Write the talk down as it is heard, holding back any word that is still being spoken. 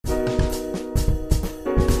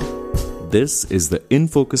This is the In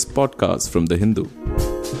Focus podcast from The Hindu.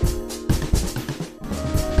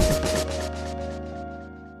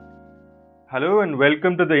 Hello and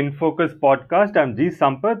welcome to the In Focus podcast. I'm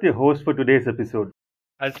Sampath, your host for today's episode.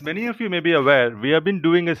 As many of you may be aware, we have been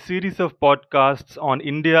doing a series of podcasts on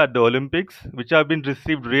India at the Olympics, which have been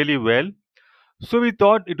received really well. So we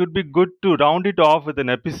thought it would be good to round it off with an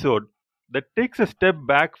episode that takes a step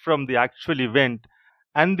back from the actual event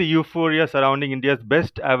and the euphoria surrounding India's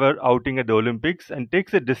best ever outing at the Olympics and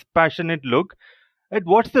takes a dispassionate look at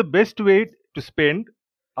what's the best way to spend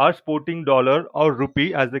our sporting dollar or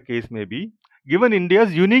rupee, as the case may be, given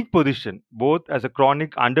India's unique position, both as a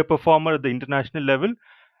chronic underperformer at the international level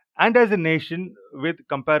and as a nation with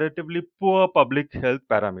comparatively poor public health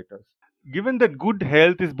parameters. Given that good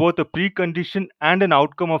health is both a precondition and an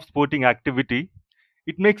outcome of sporting activity,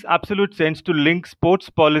 it makes absolute sense to link sports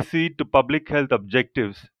policy to public health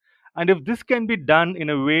objectives. And if this can be done in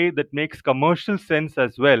a way that makes commercial sense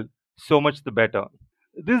as well, so much the better.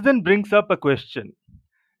 This then brings up a question.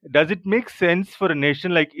 Does it make sense for a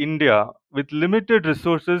nation like India, with limited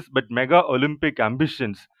resources but mega Olympic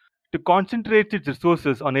ambitions, to concentrate its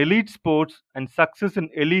resources on elite sports and success in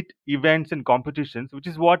elite events and competitions, which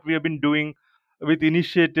is what we have been doing with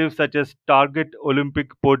initiatives such as Target Olympic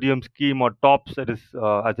Podium Scheme or TOPS,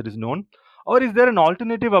 as it is known? Or is there an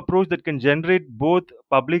alternative approach that can generate both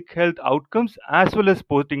public health outcomes as well as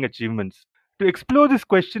sporting achievements? To explore this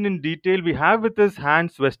question in detail, we have with us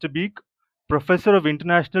Hans Westerbeek, Professor of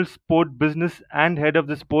International Sport Business and Head of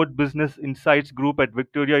the Sport Business Insights Group at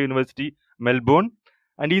Victoria University, Melbourne.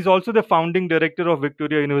 And he's also the founding director of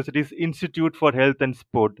Victoria University's Institute for Health and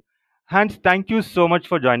Sport. Hans, thank you so much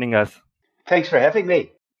for joining us. Thanks for having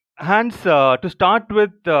me. Hans, to start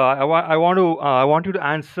with, I want you to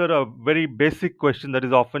answer a very basic question that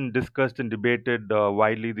is often discussed and debated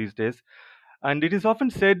widely these days. And it is often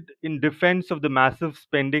said in defense of the massive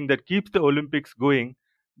spending that keeps the Olympics going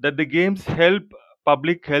that the games help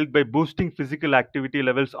public health by boosting physical activity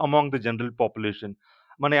levels among the general population.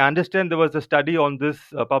 I understand there was a study on this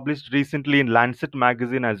published recently in Lancet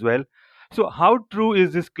magazine as well. So, how true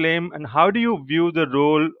is this claim, and how do you view the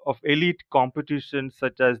role of elite competitions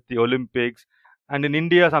such as the Olympics, and in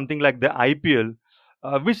India something like the IPL,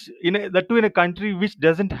 that too in a country which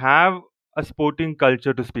doesn't have a sporting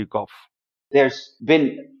culture to speak of? There's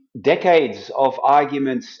been decades of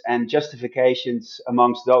arguments and justifications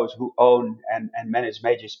amongst those who own and manage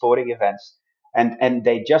major sporting events. And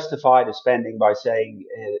they justify the spending by saying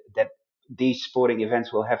that these sporting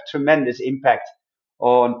events will have tremendous impact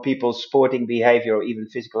on people's sporting behavior or even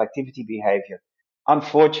physical activity behavior.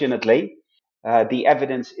 Unfortunately, the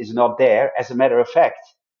evidence is not there. As a matter of fact,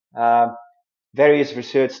 uh, various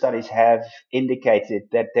research studies have indicated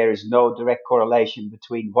that there is no direct correlation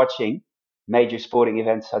between watching major sporting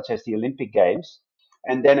events such as the Olympic Games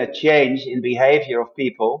and then a change in behavior of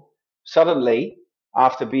people suddenly,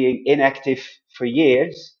 after being inactive for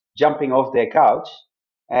years, jumping off their couch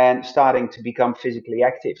and starting to become physically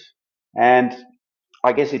active. And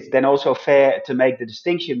I guess it's then also fair to make the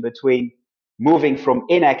distinction between moving from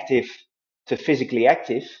inactive to physically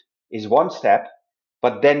active is one step,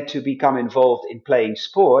 but then to become involved in playing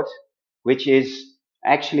sport, which is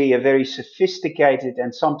actually a very sophisticated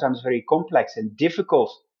and sometimes very complex and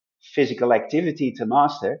difficult physical activity to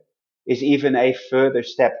master, is even a further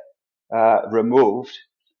step removed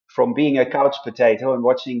from being a couch potato and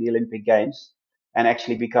watching the Olympic Games and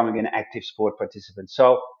actually becoming an active sport participant.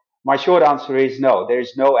 So my short answer is no, there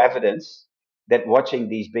is no evidence that watching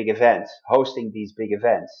these big events, hosting these big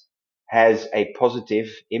events, has a positive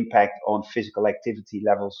impact on physical activity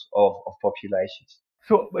levels of populations.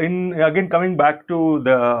 So, in again coming back to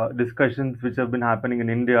the discussions which have been happening in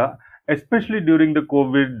India, especially during the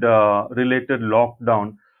COVID related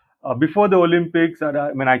lockdown, before the Olympics,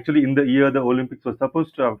 actually in the year the Olympics was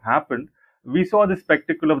supposed to have happened, we saw the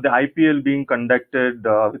spectacle of the IPL being conducted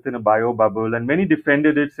within a bio bubble, and many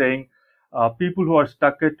defended it, saying people who are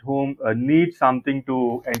stuck at home need something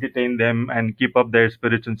to entertain them and keep up their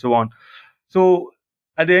spirits and so on. So,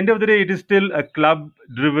 at the end of the day, it is still a club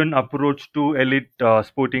driven approach to elite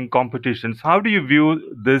sporting competitions. How do you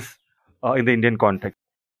view this in the Indian context?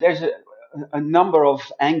 There's a number of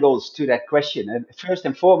angles to that question. And first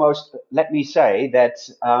and foremost, let me say that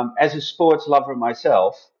as a sports lover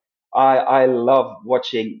myself, I love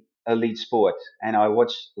watching elite sport, and I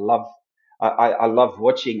love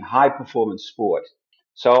watching high performance sport.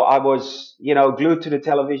 So I was, glued to the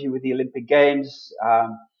television with the Olympic Games.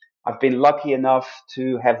 I've been lucky enough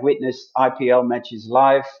to have witnessed IPL matches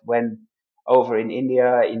live when over in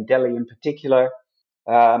India, in Delhi in particular.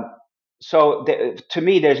 Um, to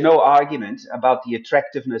me, there's no argument about the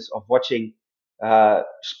attractiveness of watching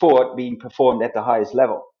sport being performed at the highest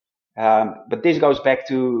level. But this goes back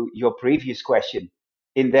to your previous question,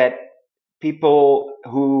 in that people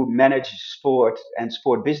who manage sport and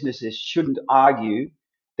sport businesses shouldn't argue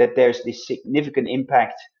that there's this significant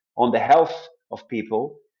impact on the health of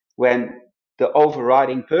people when the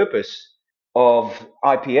overriding purpose of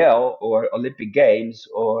IPL or Olympic Games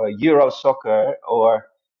or Euro soccer or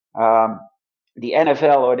um, the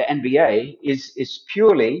NFL or the NBA is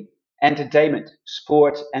purely entertainment,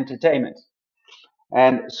 sports entertainment.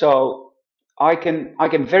 And so I can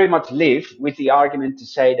very much live with the argument to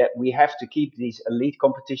say that we have to keep these elite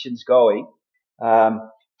competitions going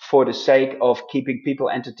for the sake of keeping people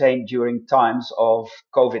entertained during times of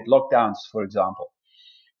COVID lockdowns, for example.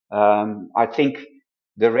 I think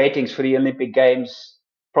the ratings for the Olympic Games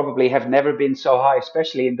probably have never been so high,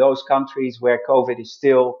 especially in those countries where COVID is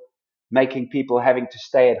still making people having to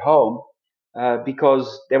stay at home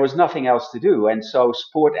because there was nothing else to do. And so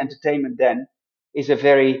sport entertainment then is a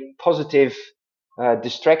very positive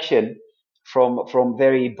distraction from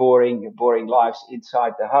very boring lives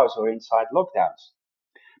inside the house or inside lockdowns.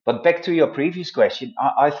 But back to your previous question,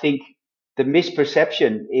 I think the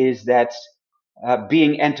misperception is that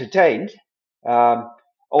being entertained um,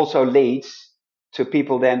 also leads to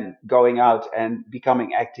people then going out and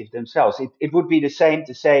becoming active themselves. It would be the same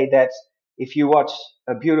to say that if you watch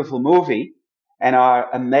a beautiful movie and are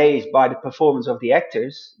amazed by the performance of the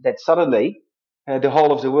actors, that suddenly the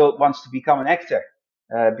whole of the world wants to become an actor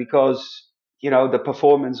because the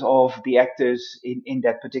performance of the actors in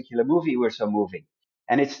that particular movie were so moving.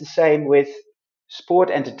 And it's the same with sport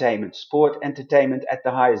entertainment. Sport entertainment at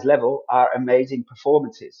the highest level are amazing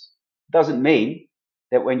performances. Doesn't mean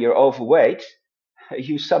that when you're overweight,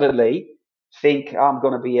 you suddenly think I'm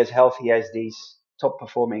going to be as healthy as these top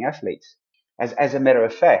performing athletes. As a matter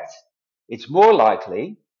of fact, it's more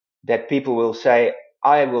likely that people will say,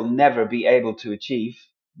 I will never be able to achieve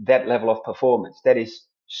that level of performance. That is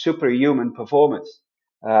superhuman performance,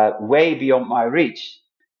 way beyond my reach,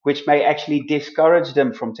 which may actually discourage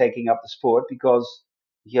them from taking up the sport because,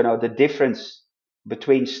 the difference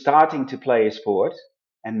between starting to play a sport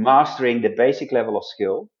and mastering the basic level of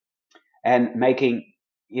skill and making,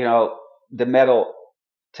 the medal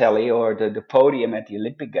tally or the podium at the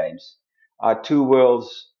Olympic Games are two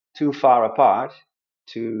worlds too far apart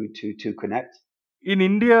to connect. In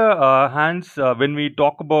India, Hans, when we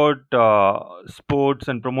talk about sports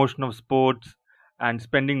and promotion of sports and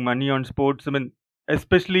spending money on sports, I mean,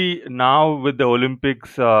 especially now with the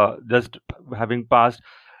Olympics just having passed,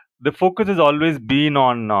 the focus has always been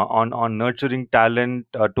on nurturing talent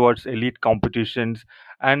towards elite competitions.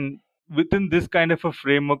 And within this kind of a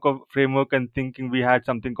framework and thinking, we had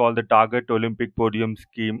something called the Target Olympic Podium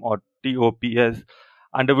Scheme, or TOPS,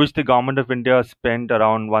 under which the government of India spent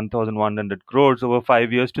around 1,100 crores over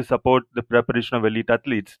 5 years to support the preparation of elite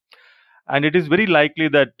athletes. And it is very likely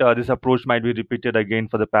that this approach might be repeated again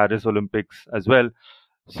for the Paris Olympics as well.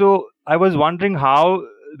 So I was wondering how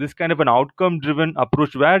this kind of an outcome driven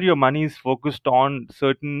approach, where your money is focused on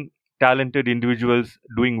certain talented individuals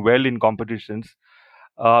doing well in competitions.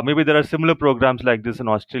 Maybe there are similar programs like this in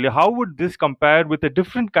Australia. How would this compare with a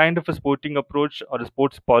different kind of a sporting approach or a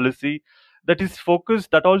sports policy that is focused,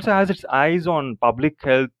 that also has its eyes on public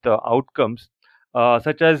health outcomes,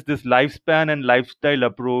 such as this lifespan and lifestyle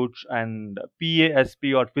approach and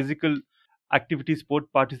PASP, or physical activity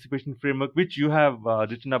sport participation framework, which you have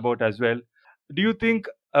written about as well? Do you think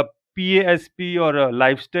a PASP or a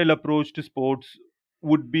lifestyle approach to sports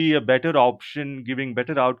would be a better option, giving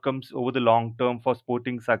better outcomes over the long term for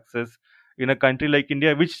sporting success in a country like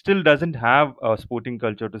India, which still doesn't have a sporting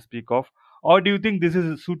culture to speak of? Or do you think this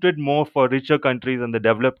is suited more for richer countries and the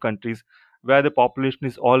developed countries where the population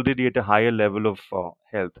is already at a higher level of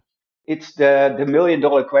health? It's the $1 million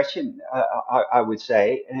question, I would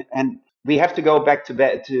say, and we have to go back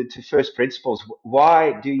to first principles.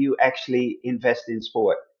 Why do you actually invest in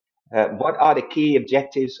sport? What are the key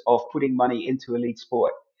objectives of putting money into elite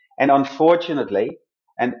sport? And unfortunately,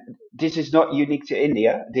 and this is not unique to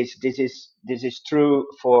India. This is true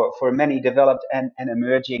for many developed and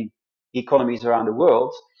emerging economies around the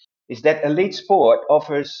world. Is that elite sport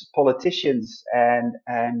offers politicians and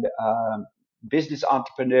business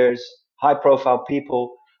entrepreneurs, high profile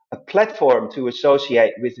people, a platform to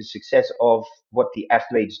associate with the success of what the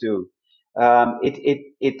athletes do.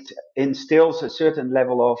 It instills a certain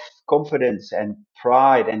level of confidence and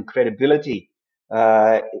pride and credibility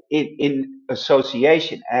in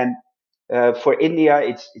association. And for India,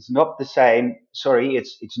 it's not the same. Sorry,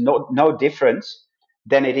 it's not no difference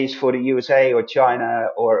than it is for the USA or China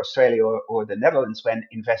or Australia or the Netherlands when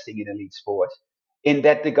investing in elite sport, in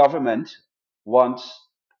that the government wants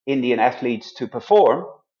Indian athletes to perform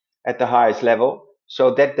at the highest level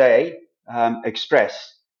so that they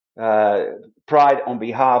express uh, pride on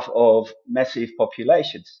behalf of massive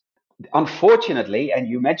populations. Unfortunately, and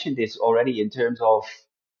you mentioned this already in terms of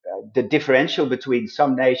the differential between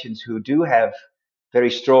some nations who do have very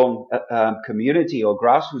strong community or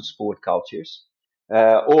grassroots sport cultures,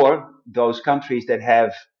 or those countries that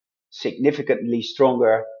have significantly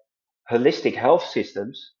stronger holistic health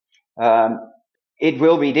systems, um, it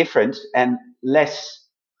will be different and less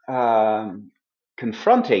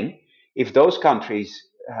confronting if those countries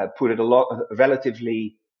put a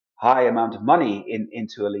relatively high amount of money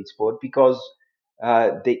into elite sport because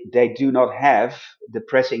they do not have the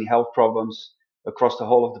pressing health problems across the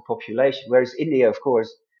whole of the population. Whereas India, of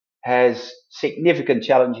course, has significant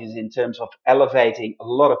challenges in terms of elevating a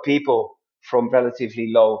lot of people from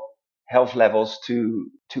relatively low health levels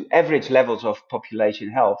to average levels of population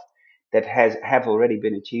health that have already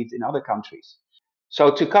been achieved in other countries.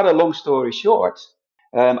 So to cut a long story short,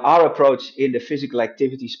 our approach in the physical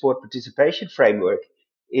activity sport participation framework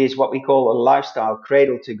is what we call a lifestyle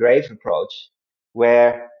cradle to grave approach,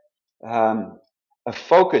 where a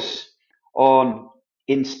focus on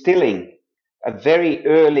instilling a very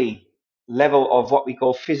early level of what we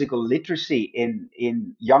call physical literacy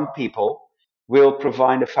in young people will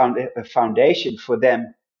provide a foundation for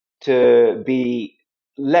them to be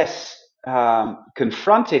less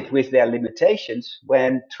confronted with their limitations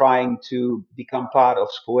when trying to become part of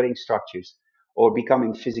sporting structures or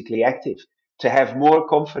becoming physically active, to have more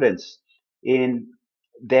confidence in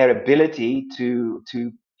their ability to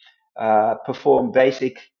perform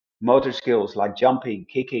basic motor skills like jumping,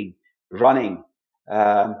 kicking, running,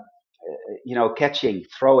 um, catching,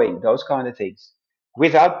 throwing, those kind of things.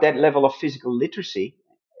 Without that level of physical literacy,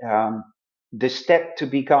 um, the step to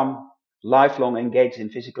become lifelong engaged in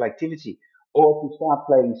physical activity or to start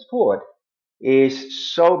playing sport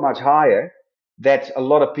is so much higher that a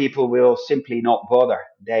lot of people will simply not bother.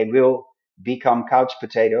 They will become couch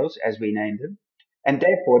potatoes, as we name them, and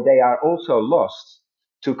therefore they are also lost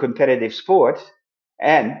to competitive sport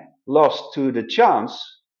and lost to the chance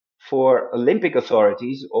for Olympic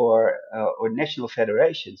authorities or national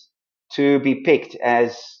federations to be picked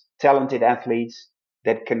as talented athletes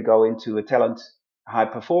that can go into a talent high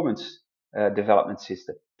performance development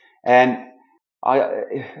system. And I,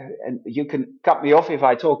 and you can cut me off if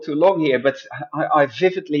I talk too long here, but I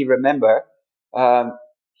vividly remember um,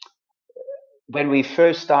 when we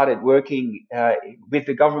first started working with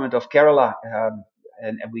the government of Kerala,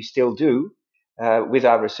 and we still do with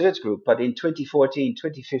our research group, but in 2014,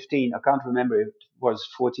 2015, I can't remember if it was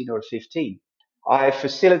 14 or 15, I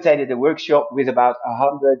facilitated a workshop with about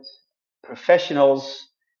 100 professionals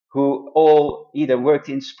who all either worked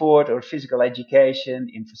in sport or physical education,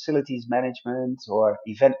 in facilities management or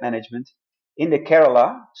event management in the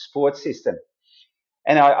Kerala sports system.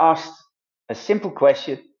 And I asked a simple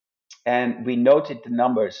question and we noted the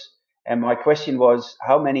numbers. And my question was,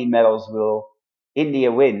 how many medals will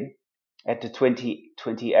India win at the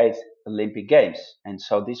 2028 Olympic Games? And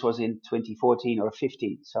so this was in 2014 or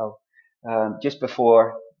 15. So just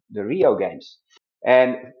before the Rio Games.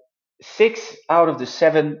 And 6 out of the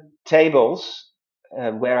 7 tables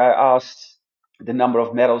where I asked the number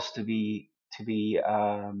of medals to be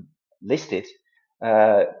listed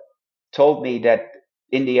uh, told me that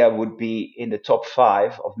India would be in the top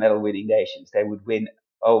 5 of medal winning nations. They would win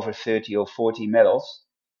over 30 or 40 medals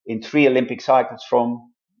in 3 Olympic cycles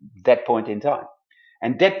from that point in time.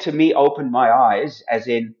 And that to me opened my eyes, as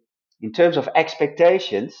in terms of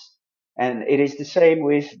expectations, and it is the same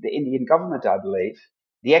with the Indian government, I believe.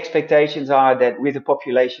 The expectations are that with a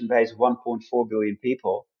population base of 1.4 billion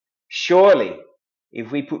people, surely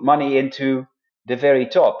if we put money into the very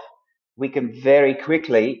top, we can very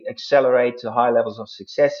quickly accelerate to high levels of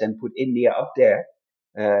success and put India up there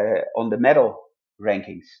on the medal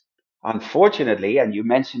rankings. Unfortunately, and you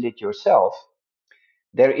mentioned it yourself,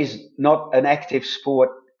 there is not an active sport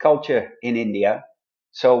culture in India.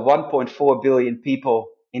 So 1.4 billion people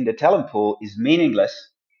in the talent pool is meaningless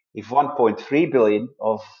if 1.3 billion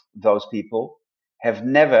of those people have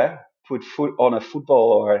never put foot on a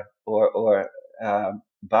football or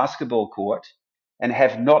basketball court and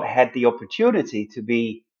have not had the opportunity to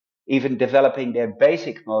be even developing their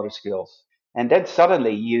basic motor skills. And then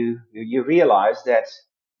suddenly you realize that,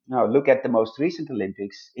 now look at the most recent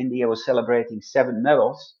Olympics. India was celebrating 7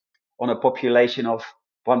 medals on a population of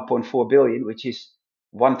 1.4 billion, which is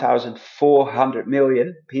 1,400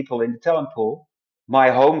 million people in the talent pool.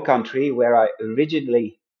 My home country, where I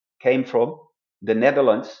originally came from, the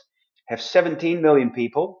Netherlands, have 17 million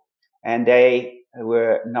people, and they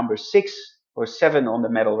were number 6 or 7 on the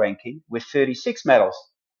medal ranking with 36 medals.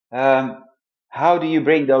 Um, how do you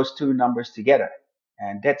bring those two numbers together?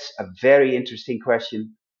 And that's a very interesting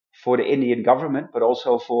question for the Indian government, but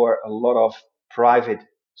also for a lot of private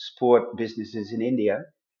sport businesses in India.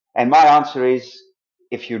 And my answer is,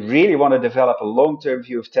 if you really want to develop a long-term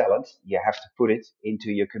view of talent, you have to put it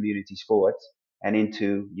into your community sport and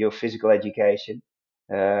into your physical education.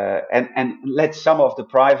 And let some of the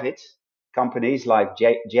private companies like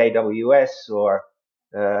JWS or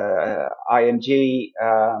IMG,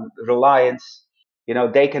 Reliance,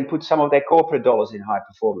 they can put some of their corporate dollars in high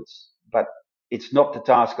performance, but it's not the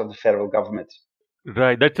task of the federal government.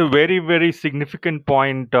 Right. That's a very, very significant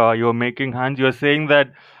point you're making, Hans. You're saying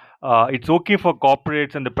that it's okay for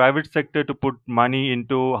corporates and the private sector to put money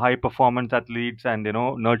into high performance athletes and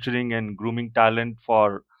nurturing and grooming talent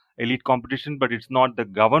for elite competition, but it's not the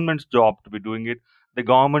government's job to be doing it. The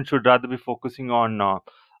government should rather be focusing on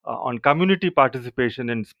community participation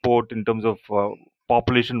in sport in terms of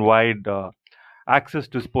population wide access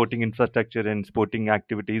to sporting infrastructure and sporting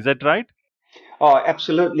activity. Is that right? Oh,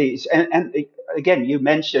 absolutely. And again, you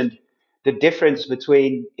mentioned the difference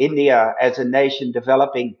between India as a nation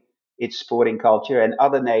developing its sporting culture and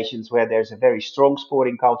other nations where there's a very strong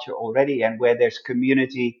sporting culture already and where there's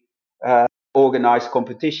community organized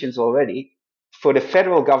competitions already. For the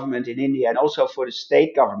federal government in India and also for the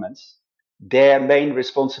state governments, their main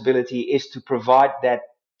responsibility is to provide that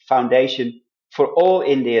foundation for all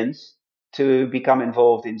Indians to become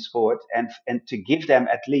involved in sport and to give them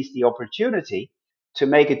at least the opportunity to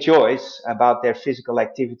make a choice about their physical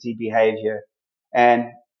activity behavior and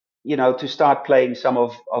to start playing some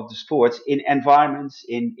of the sports in environments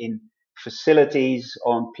in facilities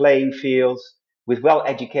on playing fields with well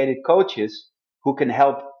educated coaches who can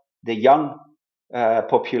help the young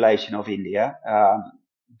population of India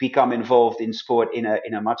become involved in sport in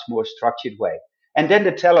a much more structured way. And then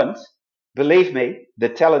the talent, believe me, the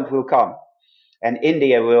talent will come, and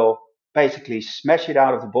India will basically smash it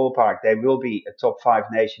out of the ballpark. They will be a top 5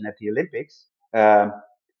 nation at the Olympics, um,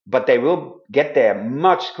 but they will get there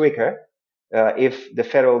much quicker if the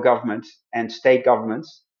federal government and state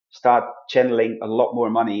governments start channeling a lot more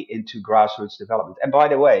money into grassroots development. And by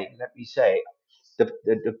the way, let me say,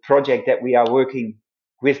 the project that we are working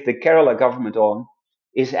with the Kerala government on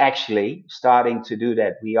is actually starting to do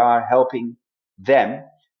that. We are helping them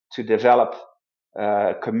to develop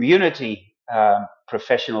community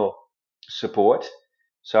professional support.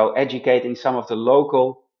 So educating some of the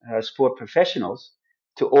local sport professionals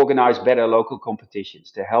to organize better local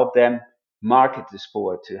competitions, to help them market the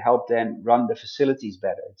sport, to help them run the facilities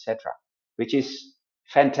better, etc., which is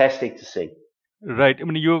fantastic to see. Right. I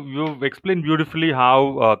mean, you've explained beautifully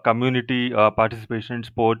how community participation in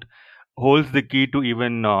sport holds the key to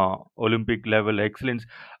even Olympic level excellence.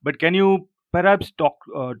 But can you perhaps talk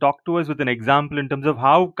to us with an example in terms of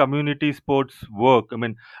how community sports work? I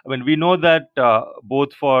mean, we know that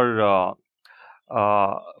both for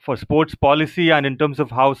sports policy and in terms of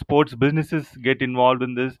how sports businesses get involved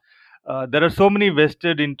in this. There are so many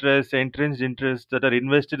vested interests, entrenched interests that are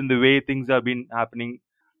invested in the way things have been happening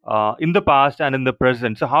in the past and in the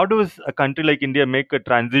present. So, how does a country like India make a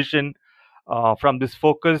transition from this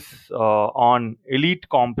focus on elite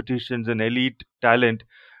competitions and elite talent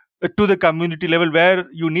to the community level where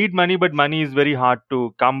you need money, but money is very hard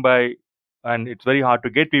to come by and it's very hard to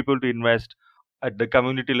get people to invest at the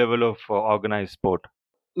community level of organized sport?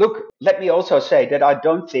 Look, let me also say that I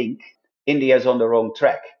don't think India is on the wrong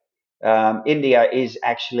track. India is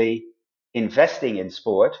actually investing in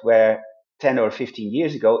sport where 10 or 15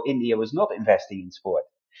 years ago, India was not investing in sport.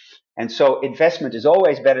 And so investment is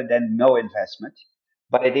always better than no investment,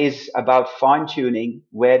 but it is about fine tuning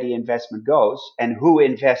where the investment goes and who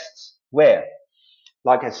invests where.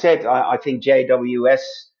 Like I said, I think JWS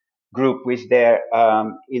Group with their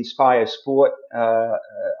Inspire Sport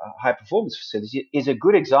high performance facility is a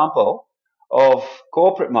good example of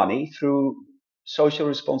corporate money through social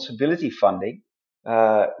responsibility funding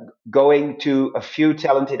uh, going to a few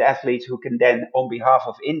talented athletes who can then, on behalf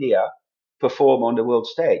of India, perform on the world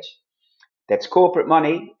stage. That's corporate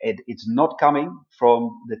money. It's not coming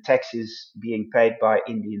from the taxes being paid by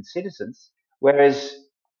Indian citizens. Whereas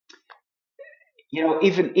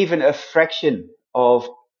even a fraction of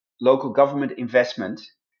local government investment.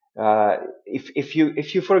 If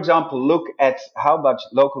you for example look at how much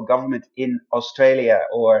local government in Australia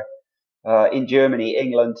or in Germany,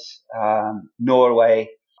 England, Norway,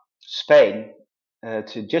 Spain,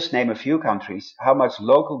 to just name a few countries, how much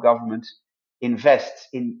local government invest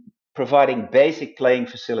in providing basic playing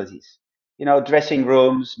facilities, dressing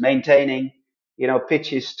rooms, maintaining,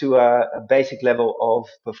 pitches to a basic level of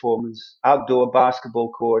performance, outdoor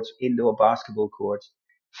basketball courts, indoor basketball courts,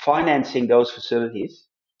 financing those facilities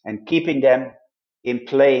and keeping them in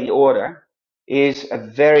playing order is a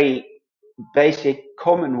very basic,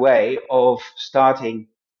 common way of starting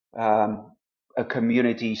um, a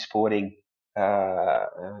community sporting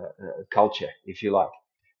culture, if you like,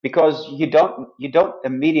 because you don't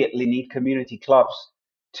immediately need community clubs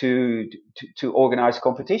to organize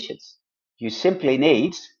competitions. You simply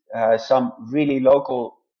need some really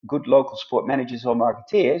good local sport managers or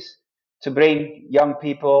marketeers to bring young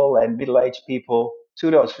people and middle-aged people to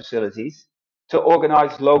those facilities to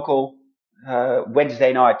organize local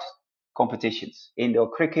Wednesday night competitions, indoor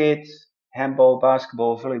cricket, handball,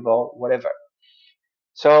 basketball, volleyball, whatever.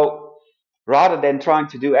 So rather than trying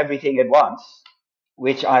to do everything at once,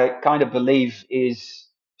 which I kind of believe is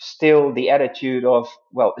still the attitude of,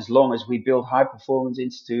 well, as long as we build high performance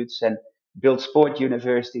institutes and build sport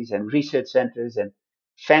universities and research centers and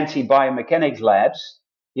fancy biomechanics labs,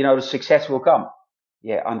 the success will come.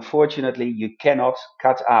 Yeah, unfortunately, you cannot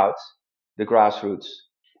cut out the grassroots.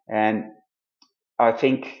 And I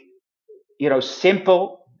think,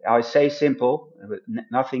 simple, I say simple,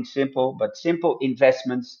 nothing simple, but simple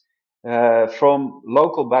investments from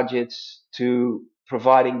local budgets to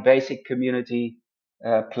providing basic community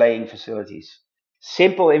playing facilities.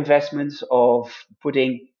 Simple investments of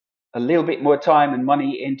putting a little bit more time and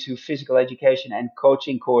money into physical education and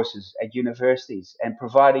coaching courses at universities and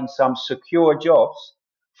providing some secure jobs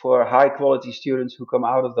for high quality students who come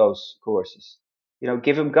out of those courses.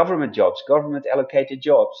 Give them government jobs, government allocated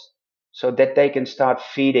jobs, so that they can start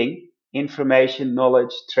feeding information,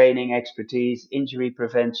 knowledge, training, expertise, injury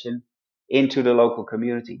prevention into the local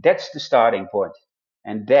community. That's the starting point.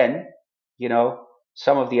 And then,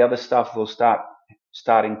 some of the other stuff will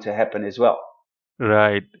starting to happen as well.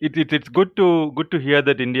 Right. It's good to hear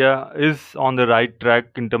that India is on the right track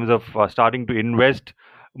in terms of starting to invest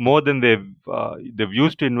more than they've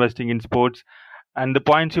used to investing in sports. And the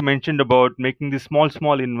points you mentioned about making these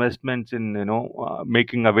small investments in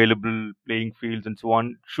making available playing fields and so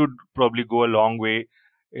on should probably go a long way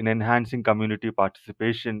in enhancing community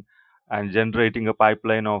participation and generating a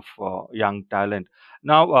pipeline of young talent.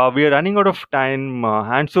 Now we are running out of time,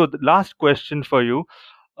 and so the last question for you.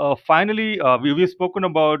 Finally, we've spoken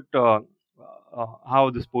about how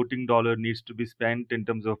the sporting dollar needs to be spent in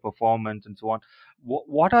terms of performance and so on.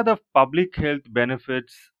 What are the public health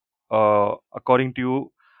benefits, according to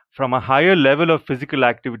you, from a higher level of physical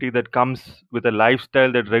activity that comes with a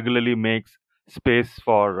lifestyle that regularly makes space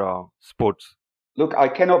for sports? Look, I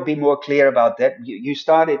cannot be more clear about that. You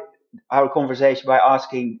started our conversation by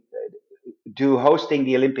asking, do hosting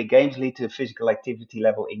the Olympic Games lead to physical activity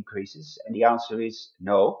level increases? And the answer is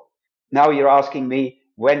no. Now you're asking me,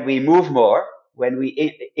 when we move more, when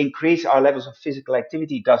we increase our levels of physical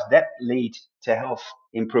activity, does that lead to health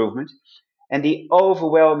improvement? And the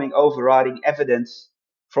overwhelming, overriding evidence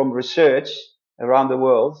from research around the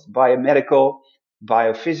world, biomedical,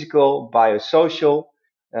 biophysical, biosocial,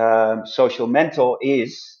 social mental,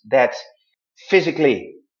 is that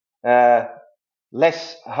physically, uh,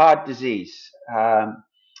 less heart disease,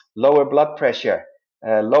 lower blood pressure,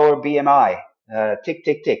 lower BMI, tick,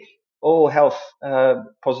 tick, tick, all health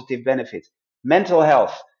positive benefits. Mental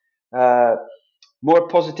health, uh, more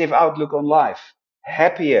positive outlook on life,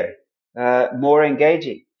 happier, more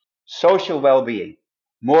engaging, social well-being,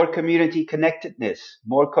 more community connectedness,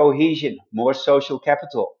 more cohesion, more social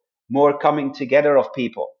capital, more coming together of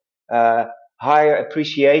people, uh, higher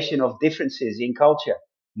appreciation of differences in culture,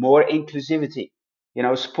 more inclusivity,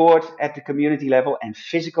 sport at the community level and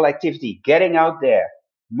physical activity, getting out there,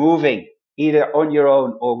 moving either on your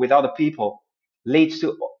own or with other people, leads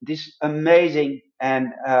to this amazing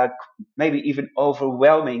and maybe even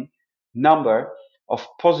overwhelming number of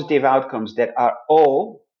positive outcomes that are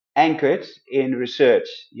all anchored in research.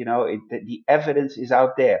 The evidence is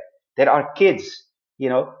out there that our kids,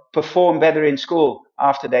 perform better in school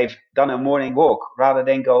after they've done a morning walk rather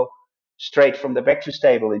than go straight from the breakfast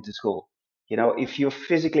table into school. If you're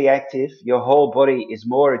physically active, your whole body is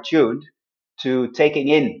more attuned to taking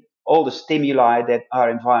in all the stimuli that our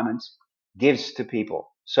environment gives to people.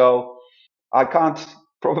 So I can't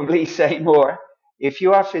probably say more. If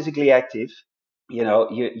you are physically active,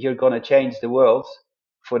 you're going to change the world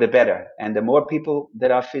for the better. And the more people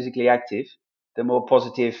that are physically active, the more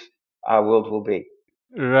positive our world will be.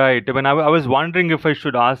 Right. I mean, I was wondering if I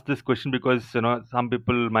should ask this question because some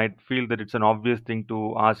people might feel that it's an obvious thing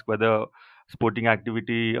to ask whether sporting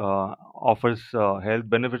activity offers health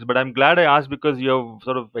benefits. But I'm glad I asked, because you have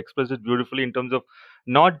sort of expressed it beautifully in terms of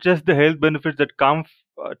not just the health benefits that come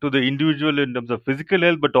to the individual in terms of physical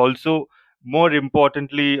health, but also, more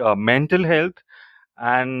importantly, mental health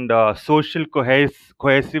and social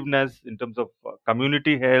cohesiveness in terms of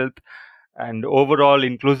community health and overall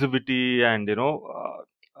inclusivity, and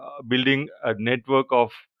building a network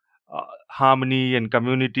of harmony and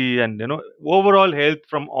community, and overall health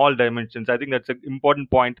from all dimensions. I think that's an important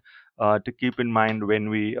point to keep in mind when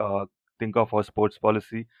we think of our sports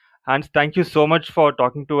policy. Hans, thank you so much for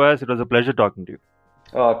talking to us. It was a pleasure talking to you.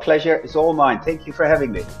 Pleasure is all mine. Thank you for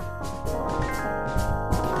having me.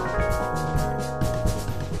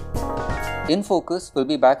 In Focus will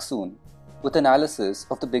be back soon with analysis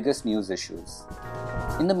of the biggest news issues.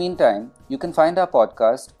 In the meantime, you can find our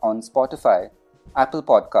podcast on Spotify, Apple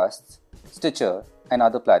Podcasts, Stitcher, and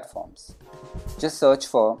other platforms. Just search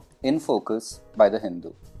for In Focus by The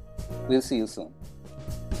Hindu. We'll see you soon.